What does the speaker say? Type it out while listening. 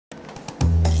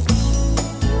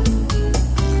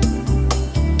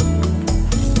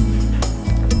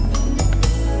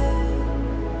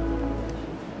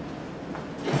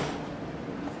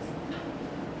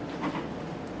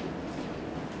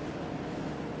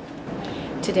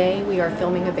Today we are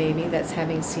filming a baby that's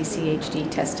having CCHD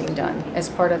testing done as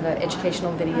part of an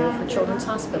educational video for Children's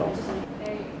Hospital.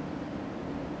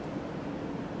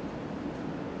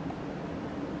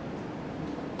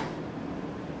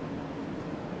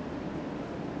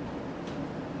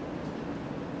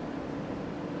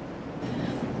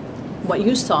 What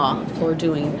you saw Flora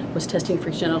doing was testing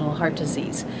for congenital heart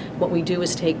disease. What we do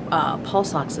is take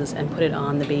pulse oxes and put it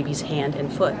on the baby's hand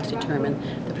and foot to determine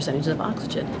the percentage of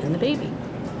oxygen in the baby.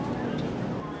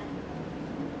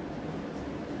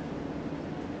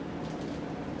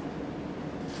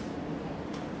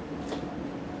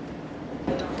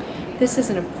 This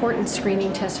is an important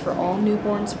screening test for all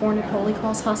newborns born at Holy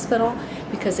Cross Hospital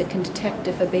because it can detect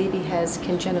if a baby has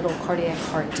congenital cardiac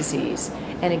heart disease.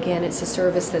 And again, it's a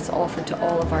service that's offered to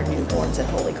all of our newborns at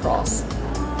Holy Cross.